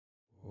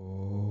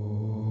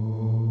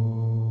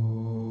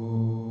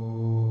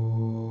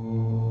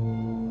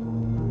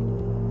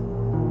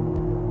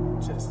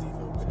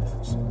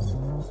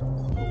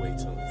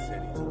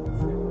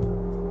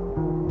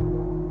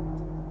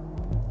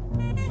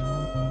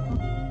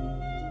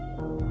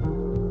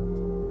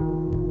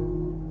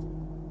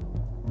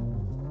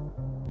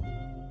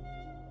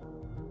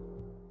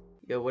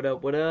Yo, what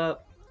up, what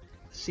up?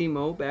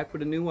 Simo back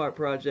with a new art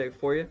project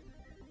for you.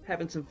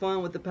 Having some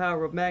fun with the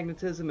power of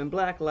magnetism and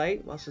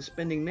blacklight while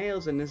suspending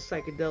nails in this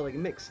psychedelic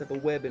mix of a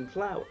web and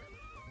flower.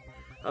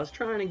 I was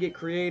trying to get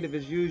creative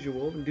as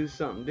usual and do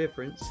something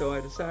different, so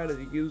I decided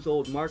to use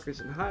old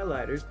markers and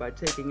highlighters by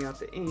taking out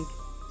the ink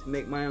to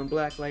make my own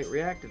blacklight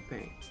reactive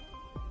paint.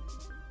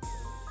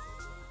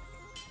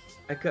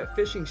 I cut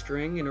fishing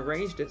string and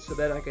arranged it so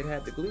that I could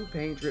have the glue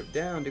paint drip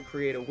down to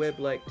create a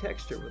web-like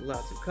texture with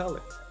lots of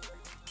color.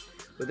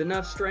 With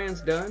enough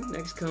strands done,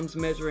 next comes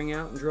measuring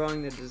out and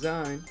drawing the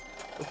design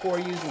before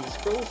using the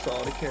scroll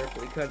saw to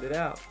carefully cut it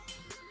out.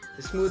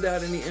 To smooth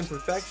out any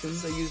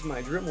imperfections, I used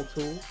my Dremel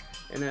tool,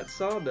 and that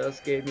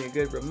sawdust gave me a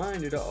good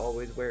reminder to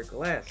always wear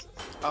glasses.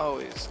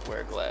 Always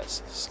wear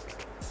glasses.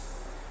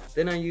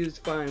 Then I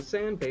used fine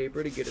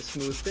sandpaper to get a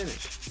smooth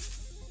finish.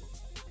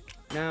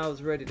 Now I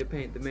was ready to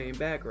paint the main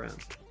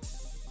background.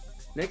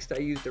 Next I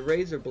used a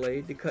razor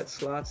blade to cut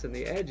slots in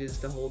the edges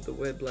to hold the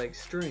web-like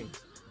string.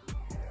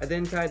 I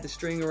then tied the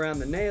string around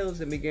the nails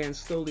and began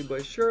slowly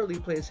but surely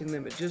placing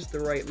them at just the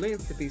right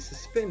length to be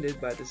suspended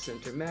by the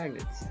center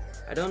magnets.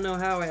 I don't know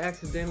how I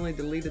accidentally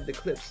deleted the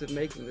clips of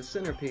making the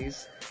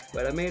centerpiece,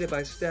 but I made it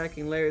by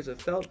stacking layers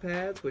of felt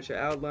pads, which I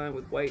outlined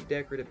with white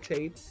decorative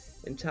tape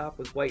and topped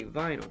with white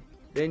vinyl.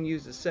 Then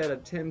used a set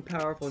of 10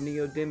 powerful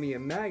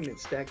neodymium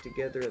magnets stacked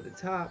together at the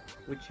top,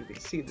 which you can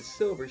see the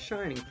silver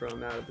shining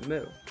from out of the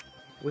middle.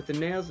 With the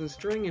nails and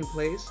string in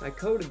place, I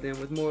coated them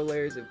with more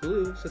layers of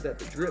glue so that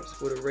the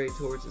drips would array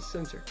towards the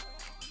center.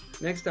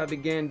 Next I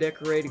began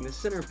decorating the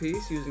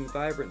centerpiece using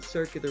vibrant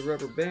circular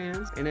rubber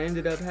bands, and I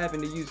ended up having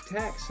to use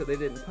tacks so they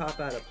didn't pop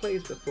out of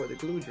place before the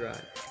glue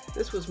dried.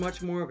 This was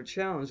much more of a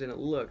challenge than it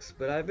looks,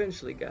 but I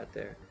eventually got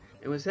there,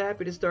 and was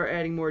happy to start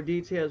adding more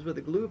details with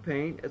the glue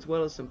paint as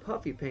well as some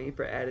puffy paint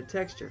for added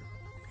texture.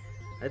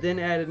 I then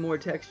added more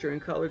texture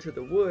and color to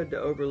the wood to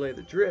overlay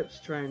the drips,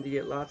 trying to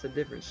get lots of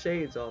different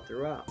shades all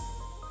throughout.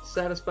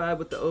 Satisfied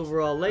with the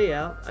overall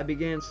layout, I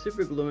began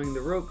supergluing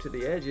the rope to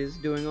the edges,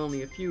 doing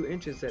only a few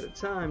inches at a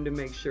time to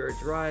make sure it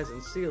dries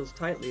and seals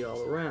tightly all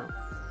around.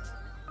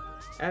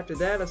 After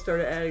that I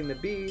started adding the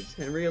beads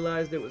and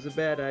realized it was a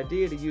bad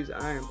idea to use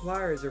iron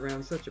pliers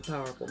around such a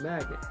powerful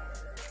magnet.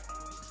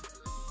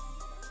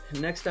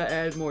 Next I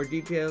added more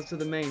details to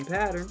the main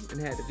pattern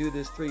and had to do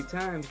this 3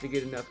 times to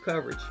get enough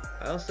coverage.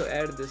 I also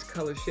added this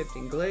color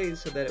shifting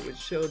glaze so that it would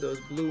show those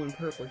blue and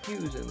purple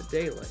hues in the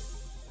daylight.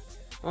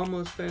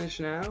 Almost finished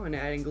now, and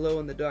adding glow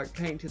in the dark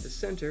paint to the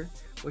center,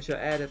 which I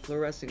added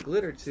fluorescent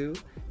glitter to,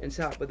 and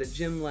topped with a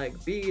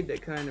gem-like bead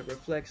that kind of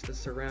reflects the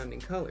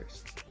surrounding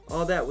colors.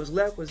 All that was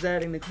left was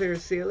adding the clear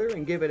sealer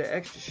and give it an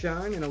extra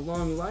shine and a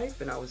long life,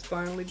 and I was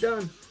finally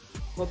done.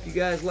 Hope you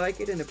guys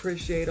like it and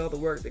appreciate all the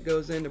work that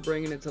goes into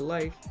bringing it to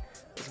life,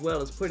 as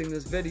well as putting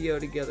this video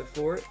together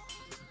for it.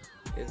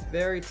 It's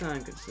very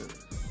time consuming.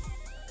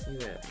 You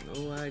have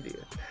no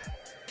idea.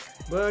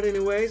 But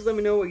anyways, let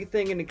me know what you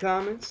think in the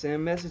comments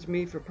and message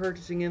me for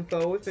purchasing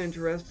info if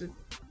interested.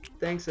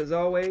 Thanks as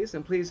always,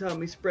 and please help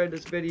me spread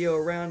this video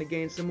around to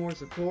gain some more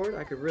support.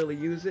 I could really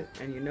use it,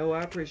 and you know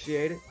I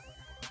appreciate it.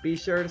 Be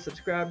sure to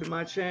subscribe to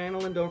my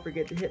channel and don't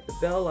forget to hit the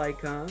bell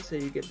icon so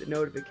you get the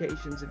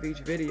notifications of each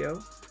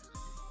video.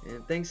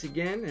 And thanks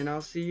again, and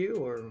I'll see you,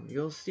 or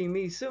you'll see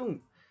me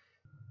soon.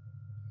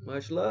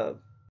 Much love.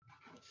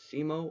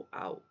 Simo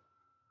out.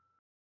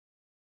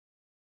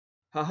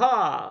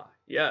 Haha!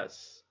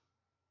 Yes.